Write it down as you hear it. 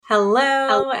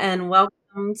Hello, and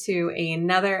welcome to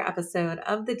another episode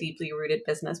of the Deeply Rooted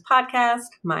Business Podcast.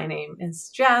 My name is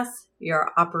Jess,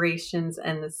 your operations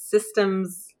and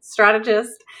systems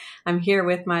strategist. I'm here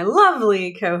with my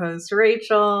lovely co-host,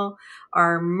 Rachel,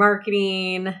 our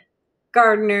marketing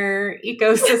gardener,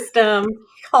 ecosystem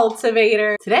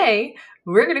cultivator. Today,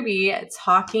 we're going to be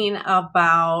talking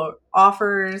about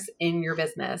offers in your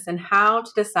business and how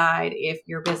to decide if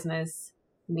your business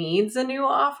needs a new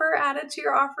offer added to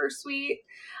your offer suite.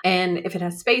 And if it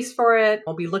has space for it,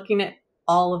 we'll be looking at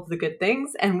all of the good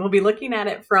things, and we'll be looking at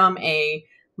it from a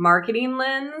marketing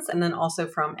lens and then also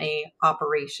from a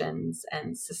operations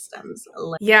and systems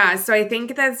lens. Yeah, so I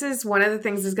think this is one of the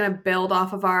things that's going to build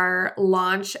off of our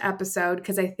launch episode,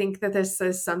 because I think that this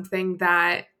is something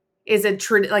that is a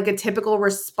typical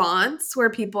response where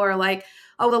people are like,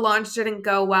 oh, the launch didn't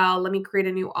go well, let me create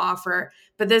a new offer.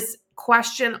 But this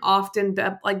question often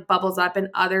bubbles up in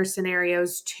other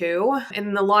scenarios too.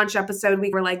 In the launch episode, we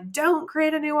were like, don't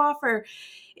create a new offer.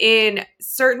 In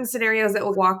certain scenarios that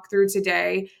we'll walk through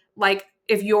today, like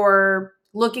if you're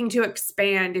looking to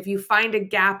expand, if you find a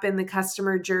gap in the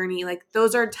customer journey, like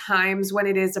those are times when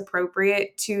it is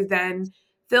appropriate to then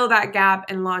fill that gap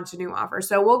and launch a new offer.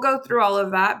 So we'll go through all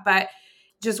of that, but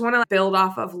just want to build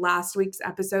off of last week's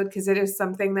episode because it is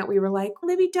something that we were like,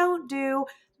 maybe don't do,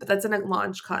 but that's in a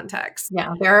launch context.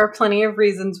 Yeah, there are plenty of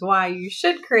reasons why you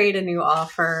should create a new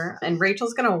offer, and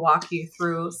Rachel's going to walk you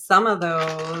through some of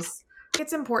those.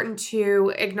 It's important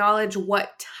to acknowledge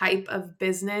what type of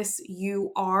business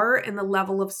you are and the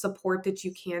level of support that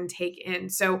you can take in.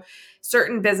 So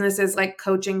certain businesses like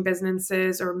coaching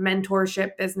businesses or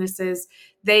mentorship businesses,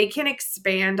 they can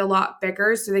expand a lot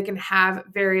bigger so they can have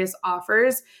various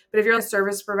offers. But if you're a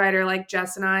service provider like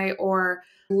Jess and I, or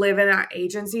live in that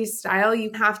agency style,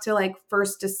 you have to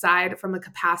first decide from a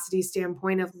capacity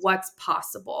standpoint of what's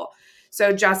possible.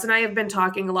 So Jess and I have been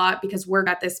talking a lot because we're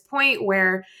at this point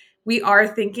where we are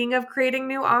thinking of creating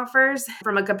new offers.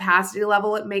 From a capacity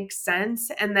level, it makes sense.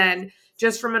 And then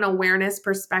just from an awareness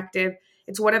perspective,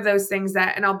 it's one of those things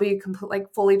that, and I'll be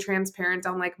fully transparent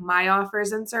on my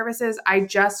offers and services. I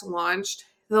just launched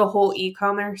the whole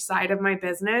e-commerce side of my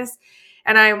business.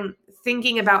 And I'm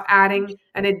thinking about adding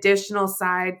an additional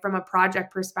side from a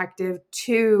project perspective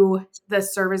to the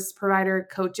service provider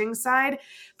coaching side.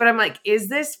 But I'm like, does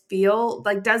this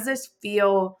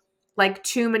feel like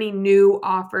too many new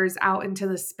offers out into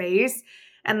the space?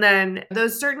 And then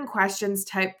those certain questions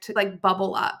type to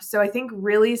bubble up. So I think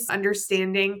really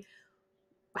understanding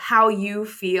how you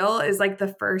feel is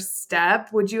the first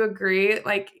step. Would you agree?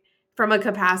 From a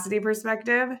capacity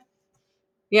perspective?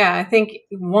 Yeah, I think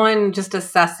one, just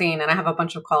assessing, and I have a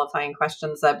bunch of qualifying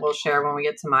questions that we'll share when we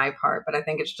get to my part, but I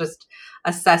think it's just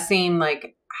assessing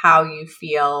how you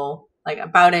feel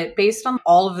about it based on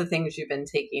all of the things you've been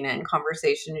taking in,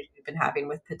 conversations you've been having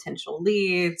with potential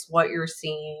leads, what you're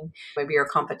seeing, maybe your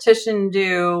competition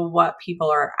do, what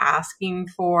people are asking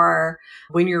for.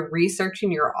 When you're researching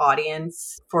your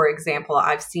audience, for example,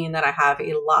 I've seen that I have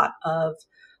a lot of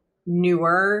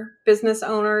newer business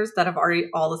owners that have already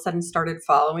all of a sudden started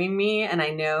following me. And I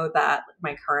know that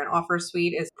my current offer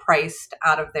suite is priced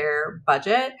out of their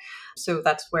budget. So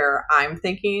that's where I'm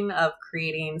thinking of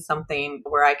creating something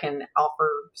where I can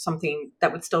offer something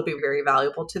that would still be very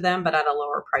valuable to them, but at a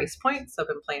lower price point. So I've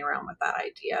been playing around with that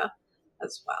idea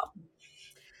as well.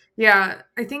 Yeah,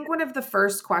 I think one of the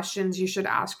first questions you should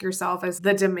ask yourself is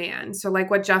the demand. So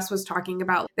what Jess was talking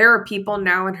about, there are people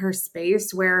now in her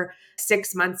space where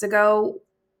 6 months ago,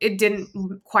 it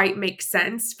didn't quite make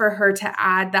sense for her to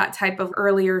add that type of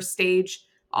earlier stage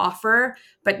offer.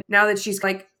 But now that she's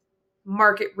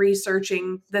market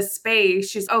researching the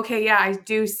space, she's okay, yeah, I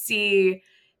do see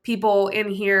people in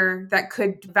here that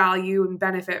could value and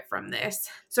benefit from this.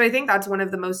 So I think that's one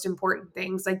of the most important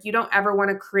things. You don't ever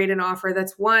want to create an offer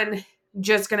that's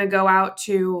just going to go out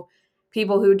to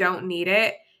people who don't need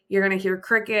it. You're going to hear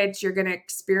crickets. You're going to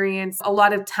experience a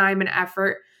lot of time and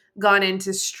effort gone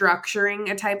into structuring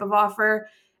a type of offer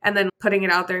and then putting it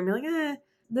out there and be like,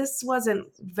 this wasn't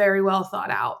very well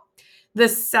thought out. The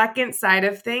second side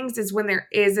of things is when there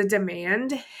is a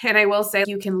demand. And I will say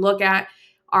you can look at,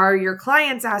 are your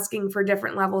clients asking for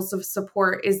different levels of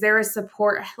support? Is there a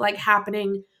support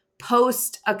happening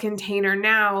post a container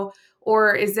now?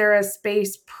 Or is there a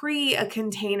space pre a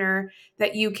container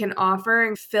that you can offer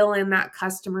and fill in that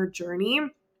customer journey?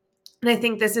 And I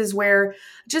think this is where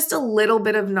just a little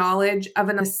bit of knowledge of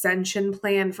an ascension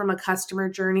plan from a customer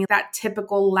journey, that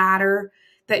typical ladder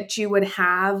that you would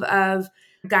have of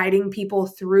guiding people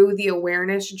through the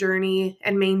awareness journey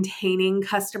and maintaining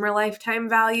customer lifetime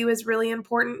value is really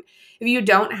important. If you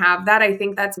don't have that, I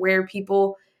think that's where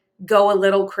people go a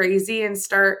little crazy and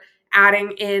start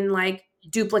adding in like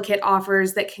duplicate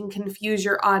offers that can confuse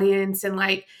your audience and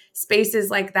like spaces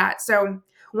like that. So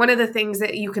one of the things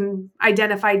that you can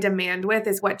identify demand with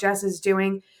is what Jess is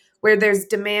doing, where there's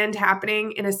demand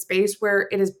happening in a space where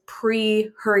it is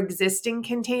pre her existing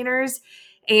containers.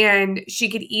 And she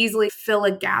could easily fill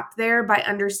a gap there by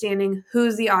understanding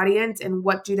who's the audience and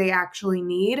what do they actually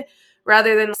need,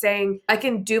 rather than saying, I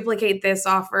can duplicate this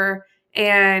offer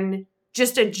and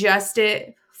just adjust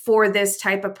it for this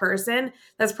type of person.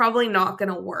 That's probably not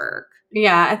going to work.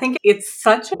 Yeah, I think it's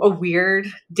such a weird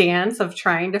dance of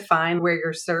trying to find where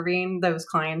you're serving those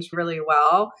clients really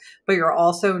well, but you're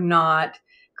also not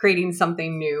creating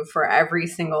something new for every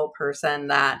single person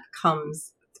that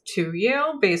comes to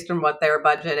you based on what their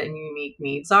budget and unique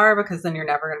needs are, because then you're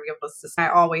never going to be able to sustain. I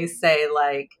always say,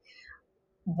 like,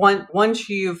 once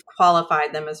you've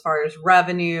qualified them as far as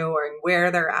revenue or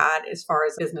where they're at as far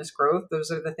as business growth,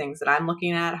 those are the things that I'm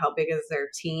looking at. How big is their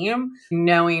team?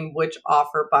 Knowing which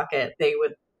offer bucket they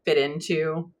would fit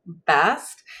into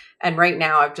best. And right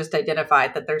now I've just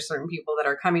identified that there's certain people that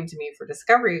are coming to me for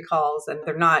discovery calls, and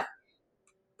they're not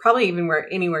probably even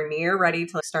anywhere near ready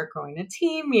to start growing a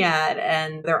team yet.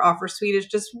 And their offer suite is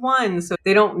just one. So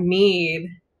they don't need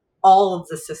all of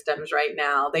the systems right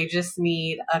now. They just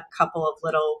need a couple of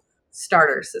little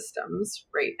starter systems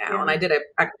right now. Yeah. And I did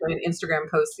actually an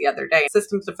Instagram post the other day,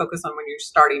 systems to focus on when you're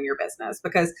starting your business.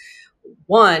 Because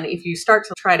one, if you start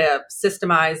to try to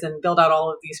systemize and build out all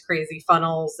of these crazy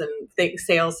funnels and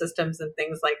sales systems and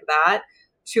things like that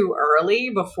too early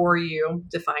before you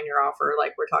define your offer,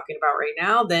 like we're talking about right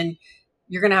now, then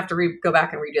you're going to have to go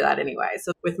back and redo that anyway.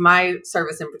 So with my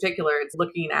service in particular, it's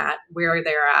looking at where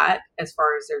they're at as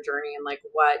far as their journey and like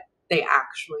what they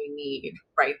actually need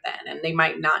right then. And they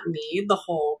might not need the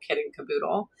whole kit and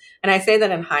caboodle. And I say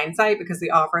that in hindsight because the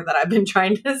offer that I've been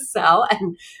trying to sell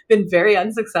and been very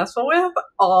unsuccessful with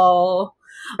all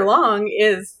along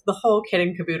is the whole kit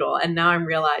and caboodle. And now I'm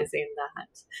realizing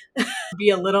that be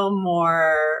a little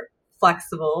more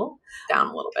flexible down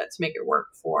a little bit to make it work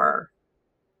for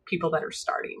people that are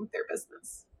starting their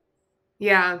business.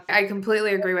 Yeah, I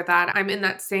completely agree with that. I'm in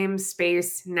that same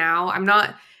space now. I'm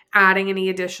not adding any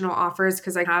additional offers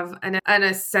because I have an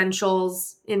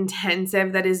essentials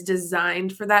intensive that is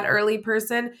designed for that early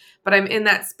person. But I'm in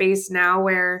that space now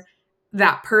where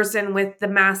that person with the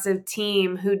massive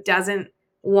team who doesn't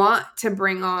want to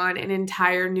bring on an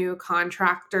entire new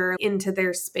contractor into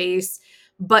their space,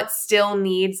 but still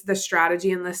needs the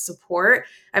strategy and the support.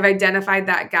 I've identified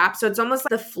that gap. So it's almost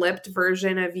like the flipped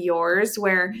version of yours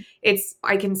where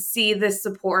I can see the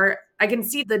support, I can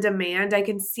see the demand, I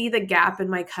can see the gap in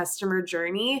my customer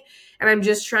journey, and I'm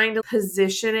just trying to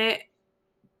position it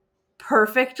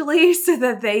perfectly so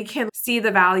that they can see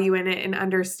the value in it and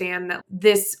understand that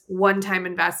this one-time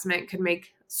investment could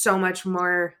make so much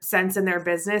more sense in their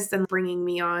business than bringing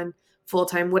me on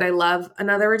full-time. Would I love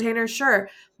another retainer? Sure.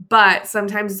 But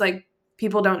sometimes like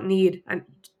people don't need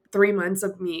 3 months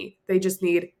of me. They just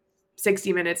need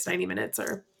 60 minutes, 90 minutes,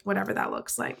 or whatever that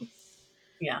looks like.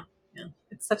 Yeah. Yeah.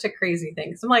 It's such a crazy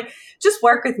thing. So I'm like, just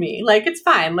work with me. Like, it's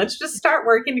fine. Let's just start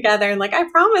working together. And like, I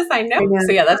promise I know.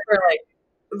 So yeah, that's where like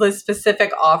the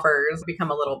specific offers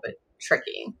become a little bit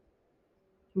tricky.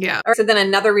 Yeah. So then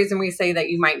another reason we say that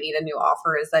you might need a new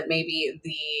offer is that maybe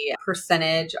the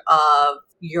percentage of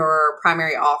your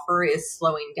primary offer is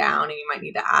slowing down and you might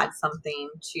need to add something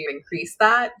to increase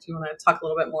that. Do you want to talk a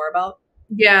little bit more about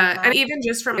Yeah. that? And even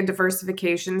just from a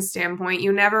diversification standpoint,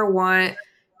 you never want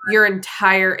your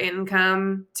entire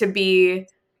income to be,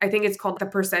 I think it's called the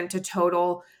percent to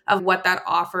total of what that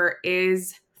offer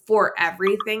is for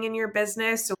everything in your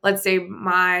business. So let's say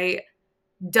my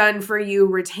done for you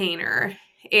retainer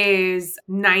is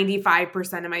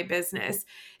 95% of my business.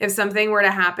 If something were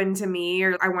to happen to me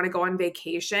or I want to go on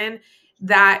vacation,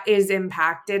 that is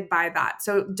impacted by that.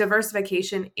 So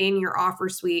diversification in your offer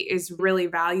suite is really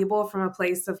valuable from a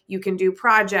place of you can do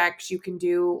projects, you can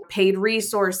do paid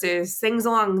resources, things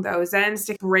along those ends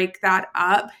to break that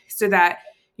up so that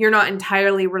you're not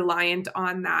entirely reliant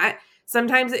on that.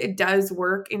 Sometimes it does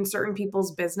work in certain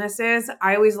people's businesses.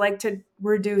 I always like to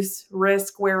reduce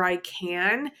risk where I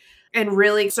can and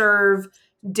really serve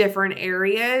different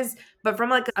areas. But from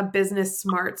like a business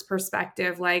smarts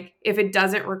perspective, like if it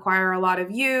doesn't require a lot of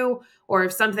you, or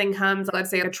if something comes, let's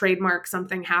say a trademark,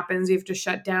 something happens, you have to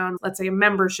shut down, let's say a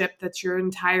membership that's your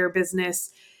entire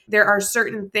business. There are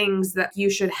certain things that you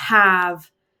should have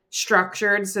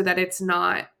structured so that it's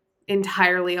not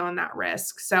entirely on that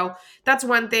risk. So that's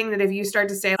one thing that if you start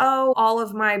to say, oh, all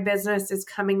of my business is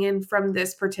coming in from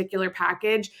this particular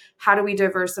package, how do we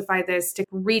diversify this to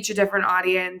reach a different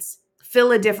audience,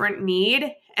 fill a different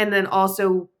need and then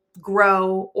also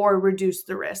grow or reduce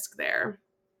the risk there.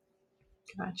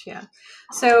 Gotcha.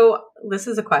 So this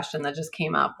is a question that just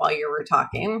came up while you were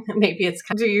talking. Maybe it's,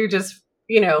 do you just,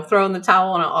 throw in the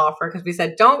towel on an offer? Because we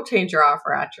said, don't change your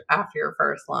offer after your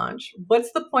first launch.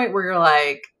 What's the point where you're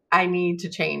like, I need to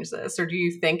change this? Or do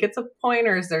you think it's a point,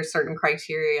 or is there certain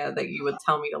criteria that you would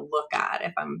tell me to look at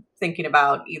if I'm thinking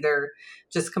about either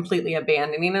just completely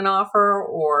abandoning an offer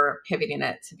or pivoting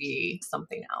it to be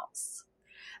something else?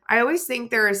 I always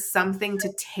think there is something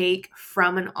to take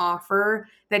from an offer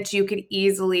that you could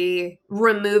easily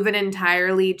remove it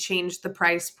entirely, change the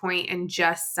price point, and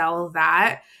just sell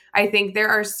that. I think there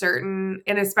are certain,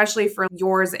 and especially for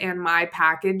yours and my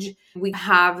package, we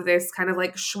have this kind of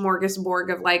like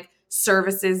smorgasbord of like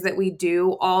services that we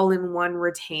do all in one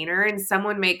retainer. And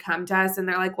someone may come to us and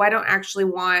they're like, well, I don't actually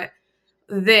want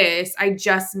this. I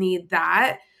just need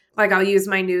that. Like, I'll use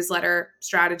my newsletter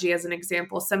strategy as an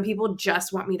example. Some people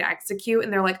just want me to execute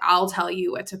and they're like, I'll tell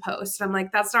you what to post. And I'm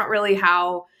like, that's not really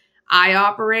how I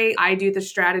operate. I do the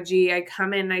strategy. I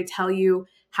come in and I tell you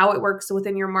how it works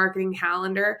within your marketing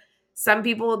calendar. Some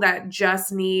people that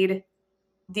just need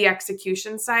the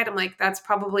execution side, I'm like, that's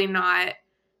probably not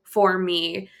for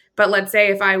me. But let's say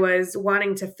if I was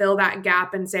wanting to fill that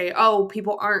gap and say, oh,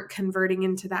 people aren't converting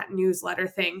into that newsletter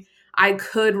thing, I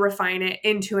could refine it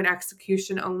into an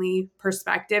execution only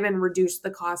perspective and reduce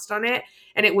the cost on it.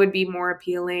 And it would be more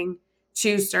appealing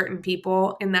to certain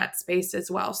people in that space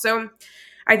as well. So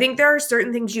I think there are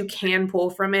certain things you can pull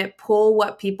from it, pull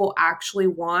what people actually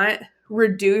want,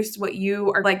 reduce what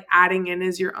you are like adding in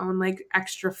as your own like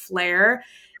extra flair.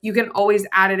 You can always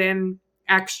add it in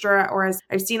extra, or as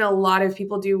I've seen a lot of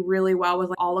people do really well with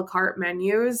like a la carte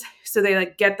menus. So they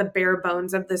like get the bare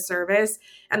bones of the service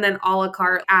and then a la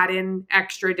carte add in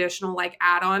extra additional like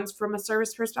add-ons from a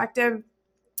service perspective.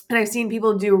 And I've seen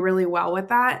people do really well with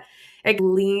that. It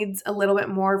leads a little bit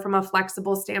more from a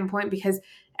flexible standpoint because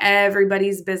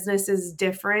everybody's business is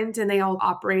different and they all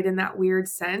operate in that weird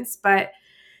sense. But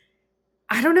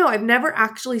I don't know. I've never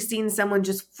actually seen someone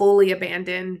just fully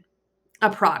abandon a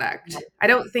product. I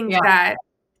don't think Yeah. that,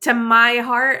 to my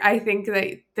heart, I think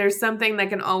that there's something that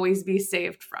can always be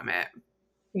saved from it.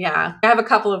 Yeah. I have a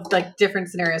couple of like different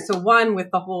scenarios. So one with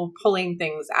the whole pulling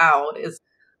things out is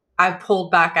I've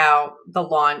pulled back out the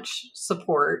launch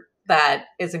support that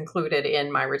is included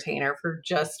in my retainer for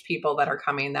just people that are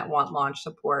coming that want launch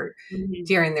support Mhm.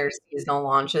 during their seasonal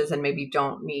launches and maybe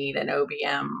don't need an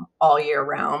OBM all year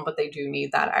round, but they do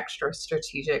need that extra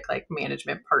strategic like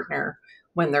management partner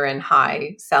when they're in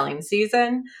high selling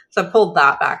season. So I pulled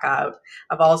that back out.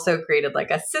 I've also created like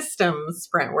a systems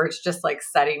sprint where it's just like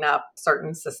setting up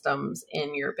certain systems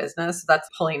in your business. So that's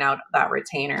pulling out that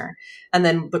retainer. And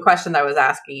then the question that I was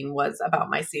asking was about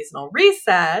my seasonal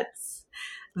resets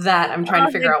that I'm trying to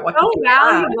Oh, figure it's out what to so do with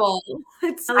that. valuable.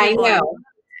 It's I valuable. know.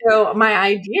 So my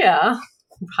idea,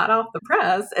 hot off the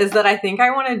press, is that I think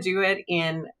I want to do it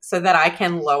in so that I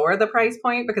can lower the price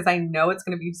point because I know it's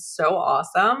going to be so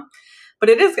awesome. But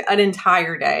it is an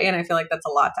entire day, and I feel like that's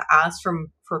a lot to ask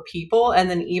for people. And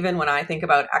then even when I think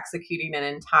about executing an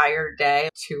entire day,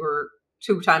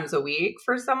 two times a week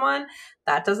for someone,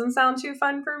 that doesn't sound too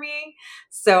fun for me.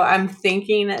 So I'm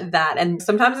thinking that, and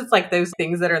sometimes it's like those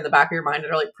things that are in the back of your mind that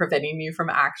are like preventing you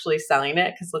from actually selling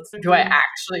it. Because do I Mhm.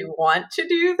 actually want to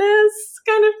do this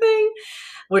kind of thing?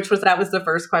 That was the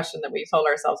first question that we told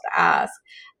ourselves to ask.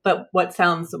 But what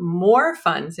sounds more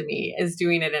fun to me is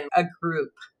doing it in a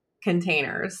group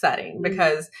container setting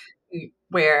because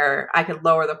where I could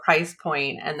lower the price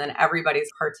point and then everybody's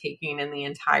partaking in the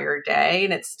entire day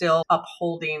and it's still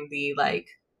upholding the like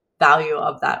value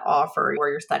of that offer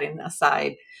where you're setting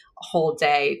aside a whole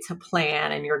day to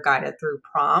plan and you're guided through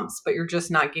prompts, but you're just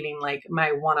not getting like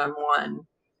my one-on-one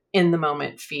in the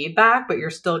moment feedback, but you're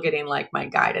still getting like my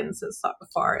guidance as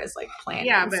far as like Yeah,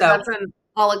 planning. but So that's an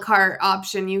a la carte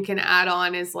option you can add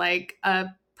on is like a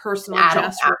personal add on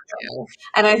just after. review.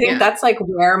 And I think Yeah. that's like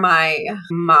where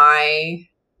my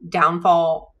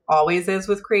downfall always is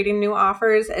with creating new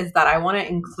offers is that I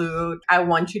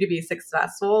want you to be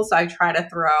successful. So I try to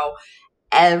throw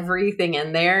everything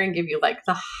in there and give you like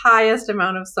the highest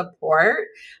amount of support.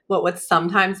 But what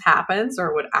sometimes happens,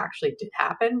 or what actually did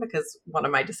happen, because one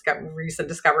of my recent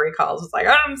discovery calls was like,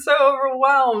 I'm so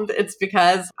overwhelmed. It's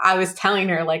because I was telling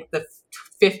her like the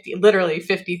literally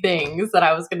 50 things that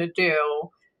I was going to do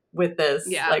with this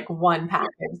Yeah. like one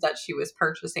package that she was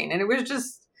purchasing. And it was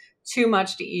just too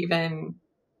much to even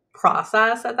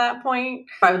process at that point.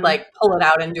 If I would like pull it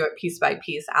out and do it piece by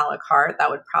piece a la carte, that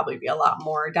would probably be a lot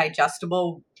more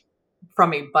digestible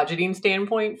from a budgeting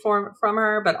standpoint from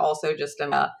her, but also just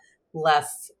in a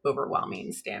less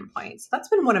overwhelming standpoint. So that's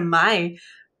been one of my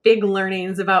big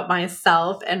learnings about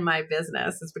myself and my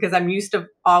business, is because I'm used to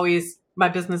always, my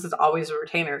business is always a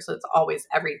retainer. So it's always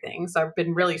everything. So I've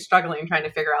been really struggling trying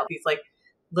to figure out these like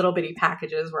little bitty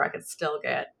packages where I could still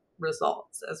get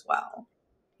results as well.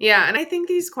 Yeah. And I think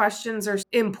these questions are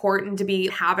important to be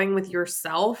having with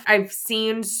yourself. I've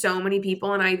seen so many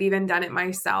people, and I've even done it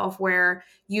myself, where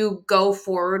you go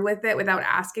forward with it without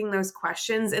asking those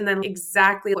questions. And then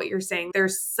exactly what you're saying,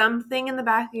 there's something in the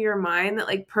back of your mind that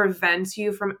like prevents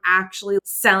you from actually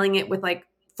selling it with like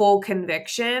full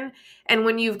conviction. And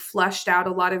when you've flushed out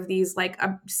a lot of these like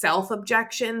self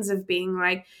objections of being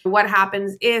like, what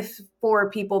happens if 4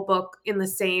 people book in the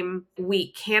same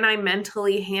week? Can I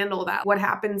mentally handle that? What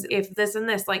happens if this and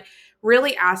this? Like,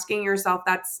 really asking yourself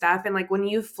that stuff. And like when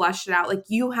you flush it out, like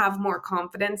you have more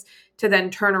confidence to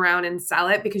then turn around and sell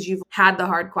it because you've had the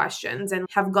hard questions and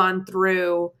have gone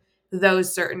through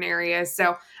those certain areas.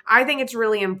 So I think it's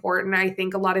really important. I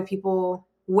think a lot of people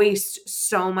waste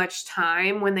so much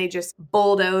time when they just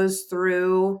bulldoze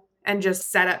through and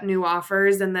just set up new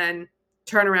offers and then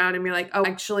turn around and be like, oh,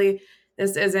 actually,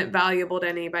 this isn't valuable to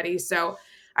anybody. So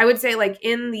I would say, like,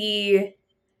 in the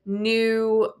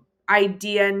new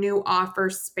idea, new offer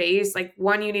space, like,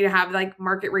 one, you need to have like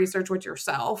market research with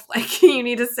yourself. Like, you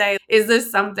need to say, is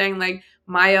this something like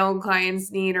my own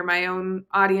clients need or my own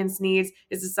audience needs?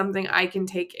 Is this something I can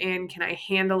take in? Can I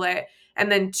handle it? And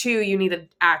then 2, you need to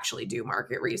actually do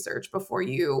market research before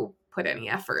you put any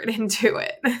effort into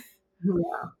it. Yeah.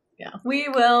 Yeah.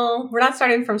 We're not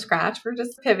starting from scratch. We're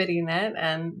just pivoting it.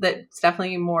 And that's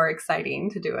definitely more exciting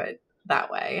to do it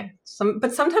that way.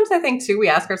 But sometimes I think too, we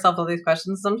ask ourselves all these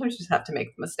questions. Sometimes you just have to make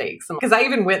mistakes. Because I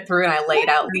even went through and I laid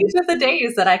out, these are the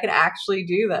days that I could actually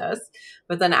do this.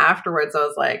 But then afterwards I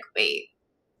was like, wait,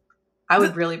 I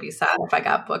would really be sad if I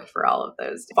got booked for all of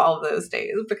those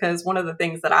days, because one of the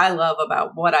things that I love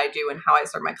about what I do and how I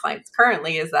serve my clients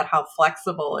currently is that how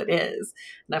flexible it is.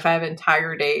 And if I have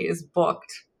entire days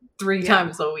booked 3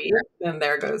 times a week, then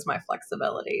there goes my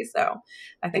flexibility. So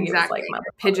I think it was like my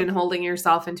pigeonholing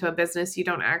yourself into a business you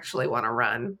don't actually want to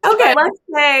run. Okay, let's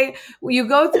say you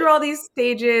go through all these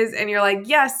stages and you're like,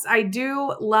 yes, I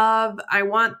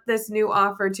want this new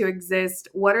offer to exist.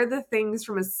 What are the things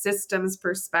from a systems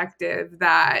perspective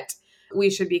that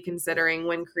we should be considering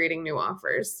when creating new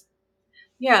offers?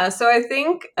 Yeah, so I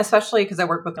think, especially because I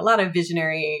work with a lot of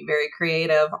visionary, very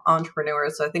creative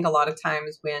entrepreneurs. So I think a lot of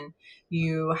times when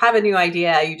you have a new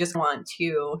idea, you just want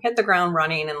to hit the ground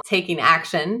running and taking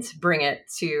action to bring it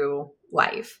to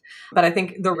life. But I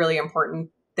think the really important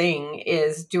thing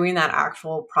is doing that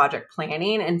actual project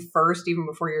planning. And first, even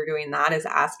before you're doing that, is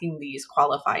asking these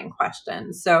qualifying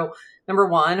questions. So number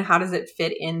one, how does it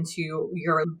fit into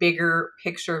your bigger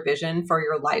picture vision for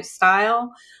your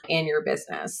lifestyle and your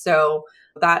business? So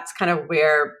that's kind of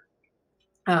where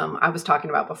I was talking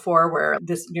about before, where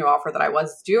this new offer that I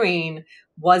was doing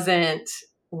wasn't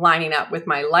lining up with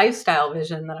my lifestyle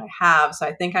vision that I have. So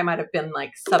I think I might have been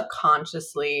like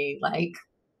subconsciously like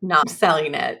not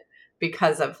selling it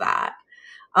because of that.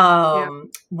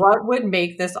 What would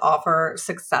make this offer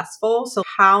successful? So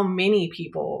how many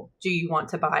people do you want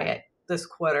to buy it this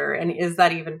quarter? And is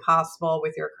that even possible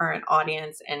with your current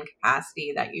audience and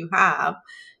capacity that you have?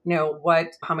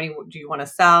 How many do you want to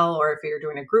sell? Or if you're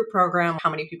doing a group program, how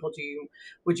many people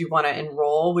would you want to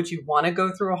enroll? Would you want to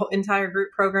go through a whole entire group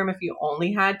program if you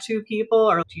only had 2 people?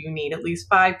 Or do you need at least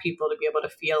 5 people to be able to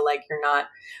feel like you're not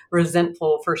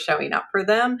resentful for showing up for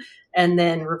them? And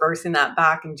then reversing that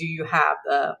back, and do you have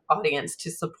the audience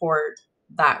to support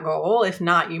that goal? If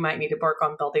not, you might need to work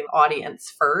on building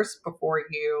audience first before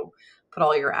you put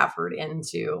all your effort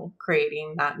into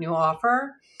creating that new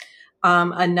offer.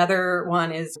 Another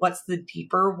one is, what's the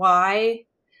deeper why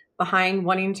behind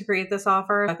wanting to create this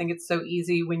offer? I think it's so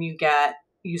easy when you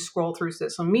scroll through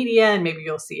social media and maybe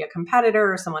you'll see a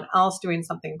competitor or someone else doing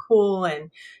something cool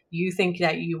and you think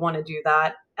that you want to do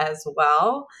that as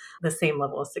well, the same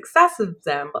level of success as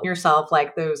them. But yourself,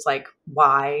 like those, like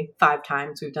why 5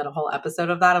 times, we've done a whole episode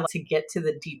of that, to get to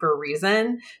the deeper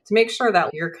reason, to make sure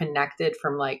that you're connected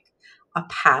from like a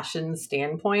passion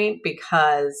standpoint,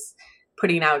 because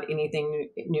putting out anything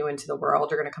new into the world,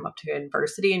 you're going to come up to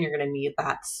adversity and you're going to need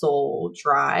that soul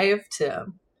drive to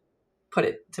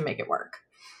make it work.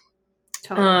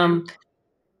 Totally.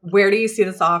 Where do you see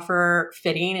this offer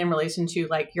fitting in relation to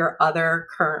like your other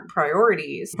current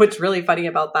priorities? What's really funny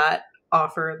about that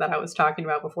offer that I was talking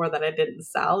about before that I didn't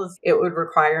sell is it would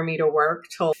require me to work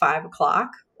till 5 o'clock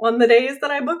on the days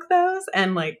that I book those.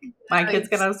 And like my kids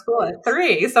get out of school at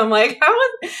 3. So I'm like,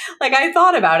 I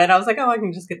thought about it. I was like, oh, I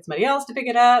can just get somebody else to pick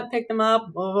them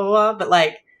up, blah, blah, blah. But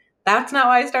like that's not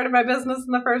why I started my business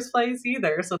in the first place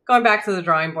either. So going back to the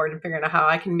drawing board and figuring out how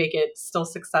I can make it still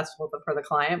successful for the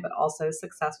client, but also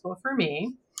successful for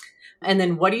me. And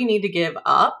then what do you need to give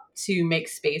up to make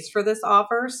space for this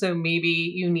offer? So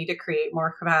maybe you need to create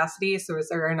more capacity. So is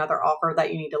there another offer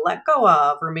that you need to let go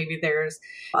of? Or maybe there's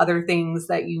other things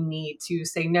that you need to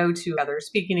say no to, other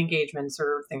speaking engagements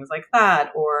or things like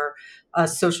that, or a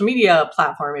social media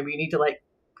platform. Maybe you need to like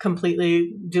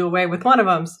completely do away with one of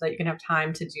them so that you can have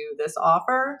time to do this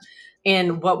offer.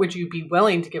 And what would you be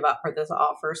willing to give up for this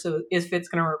offer? So if it's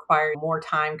going to require more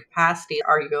time capacity,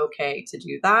 are you okay to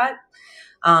do that?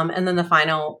 And then the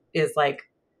final is like,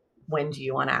 when do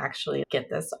you want to actually get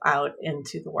this out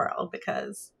into the world?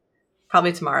 Because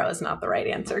probably tomorrow is not the right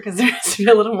answer because there has to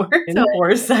be a little more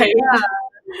foresight.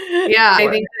 Yeah, I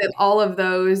think that all of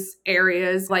those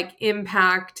areas like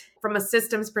impact from a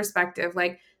systems perspective,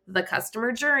 like the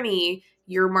customer journey,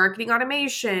 your marketing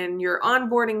automation, your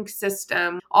onboarding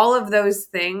system, all of those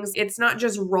things. It's not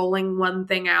just rolling one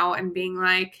thing out and being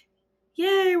like,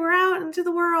 yay, we're out into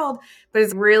the world, but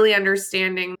it's really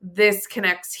understanding this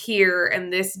connects here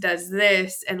and this does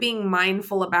this and being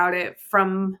mindful about it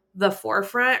from the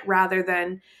forefront rather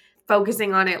than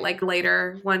focusing on it like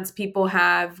later once people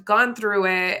have gone through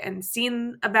it and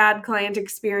seen a bad client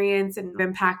experience and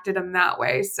impacted them that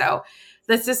way. So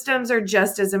the systems are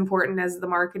just as important as the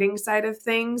marketing side of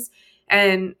things.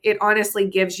 And it honestly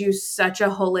gives you such a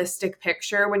holistic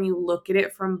picture when you look at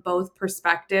it from both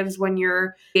perspectives when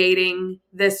you're creating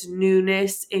this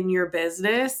newness in your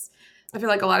business. I feel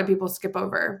like a lot of people skip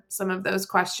over some of those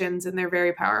questions and they're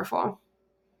very powerful.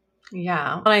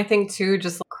 Yeah. And I think too,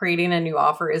 just creating a new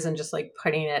offer isn't just like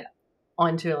putting it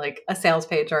onto like a sales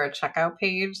page or a checkout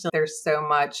page. So there's so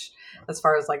much as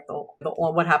far as like the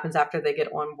what happens after they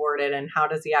get onboarded and how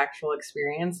does the actual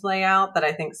experience lay out that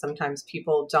I think sometimes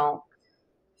people don't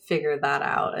figure that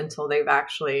out until they've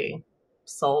actually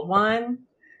sold one. And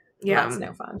Yeah. that's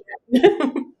no fun.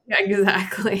 Yeah,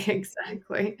 exactly.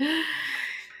 Exactly.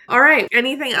 All right.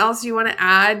 Anything else you want to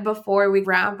add before we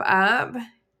wrap up?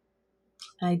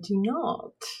 I do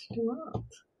not. Do not.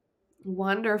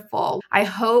 Wonderful. I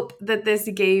hope that this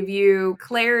gave you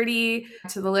clarity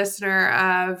to the listener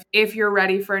of if you're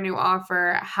ready for a new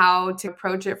offer, how to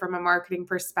approach it from a marketing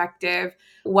perspective,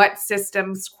 what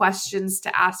systems questions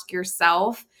to ask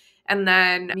yourself. And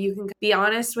then you can be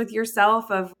honest with yourself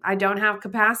of, I don't have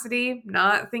capacity,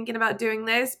 not thinking about doing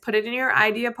this. Put it in your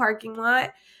idea parking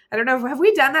lot. I don't know, have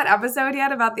we done that episode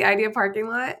yet about the idea parking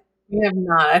lot? We have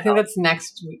not. I think that's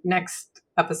next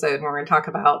episode when we're going to talk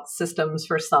about systems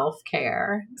for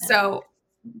self-care. So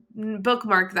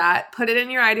bookmark that, put it in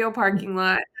your ideal parking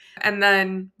lot, and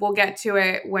then we'll get to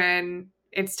it when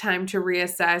it's time to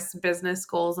reassess business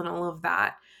goals and all of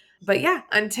that. But yeah,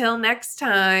 until next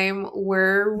time,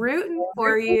 we're rooting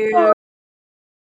for you.